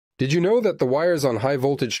Did you know that the wires on high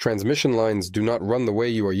voltage transmission lines do not run the way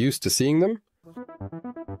you are used to seeing them?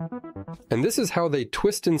 And this is how they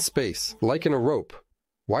twist in space, like in a rope.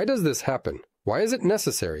 Why does this happen? Why is it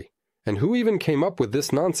necessary? And who even came up with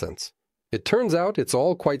this nonsense? It turns out it's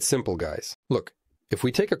all quite simple, guys. Look, if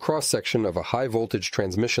we take a cross-section of a high voltage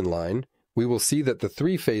transmission line, we will see that the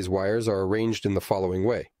three-phase wires are arranged in the following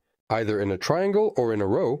way. Either in a triangle or in a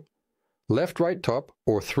row, left, right, top,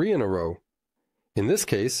 or three in a row. In this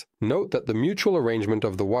case, note that the mutual arrangement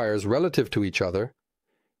of the wires relative to each other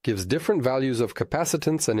gives different values of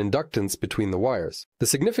capacitance and inductance between the wires. The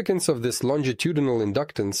significance of this longitudinal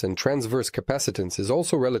inductance and transverse capacitance is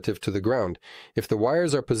also relative to the ground. If the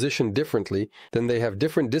wires are positioned differently, then they have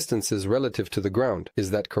different distances relative to the ground.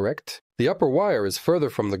 Is that correct? The upper wire is further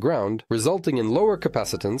from the ground, resulting in lower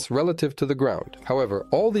capacitance relative to the ground. However,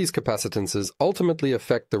 all these capacitances ultimately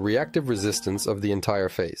affect the reactive resistance of the entire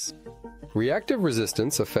phase. Reactive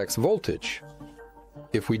resistance affects voltage.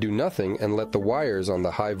 If we do nothing and let the wires on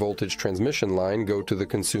the high voltage transmission line go to the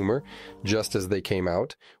consumer just as they came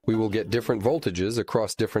out, we will get different voltages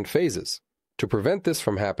across different phases. To prevent this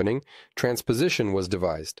from happening, transposition was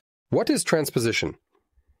devised. What is transposition?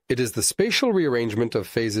 It is the spatial rearrangement of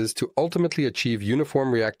phases to ultimately achieve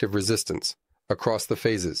uniform reactive resistance across the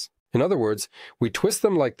phases. In other words, we twist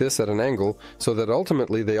them like this at an angle so that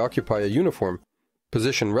ultimately they occupy a uniform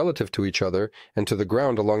position relative to each other and to the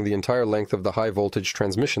ground along the entire length of the high voltage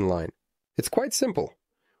transmission line. It's quite simple.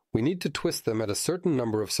 We need to twist them at a certain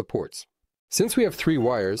number of supports. Since we have three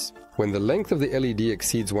wires, when the length of the LED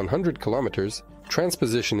exceeds 100 kilometers,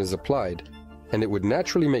 transposition is applied, and it would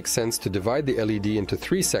naturally make sense to divide the LED into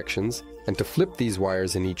three sections and to flip these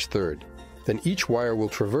wires in each third. Then each wire will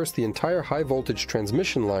traverse the entire high voltage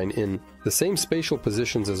transmission line in the same spatial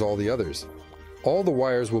positions as all the others. All the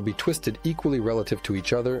wires will be twisted equally relative to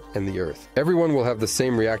each other and the earth. Everyone will have the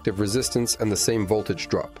same reactive resistance and the same voltage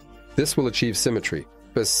drop. This will achieve symmetry.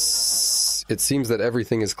 But it seems that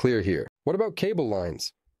everything is clear here. What about cable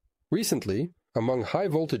lines? Recently, among high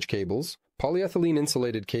voltage cables, polyethylene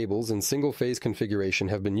insulated cables in single-phase configuration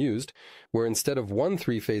have been used, where instead of one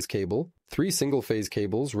three-phase cable, three single-phase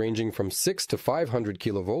cables ranging from 6 to 500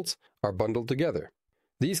 kilovolts are bundled together.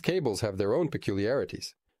 These cables have their own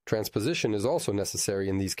peculiarities. Transposition is also necessary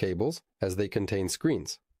in these cables, as they contain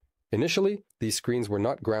screens. Initially, these screens were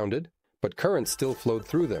not grounded, but current still flowed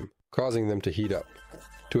through them, causing them to heat up.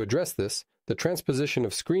 To address this, the transposition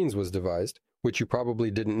of screens was devised, which you probably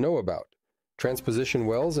didn't know about. Transposition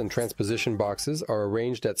wells and transposition boxes are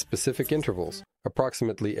arranged at specific intervals,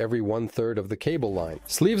 approximately every 1/3 of the cable line.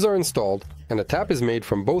 Sleeves are installed, and a tap is made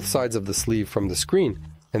from both sides of the sleeve from the screen,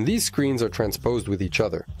 and these screens are transposed with each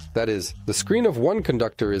other. That is, the screen of one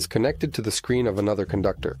conductor is connected to the screen of another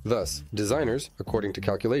conductor. Thus, designers, according to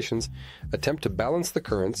calculations, attempt to balance the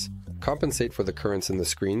currents, compensate for the currents in the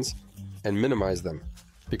screens, and minimize them.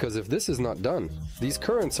 Because if this is not done, these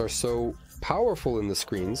currents are so powerful in the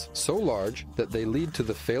screens, so large, that they lead to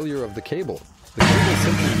the failure of the cable. The cable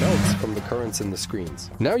simply melts from the currents in the screens.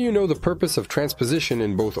 Now you know the purpose of transposition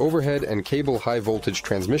in both overhead and cable high voltage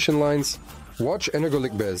transmission lines. Watch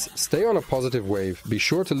Energolik Bez, stay on a positive wave, be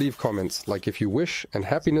sure to leave comments, like if you wish, and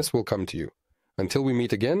happiness will come to you. Until we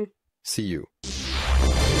meet again, see you.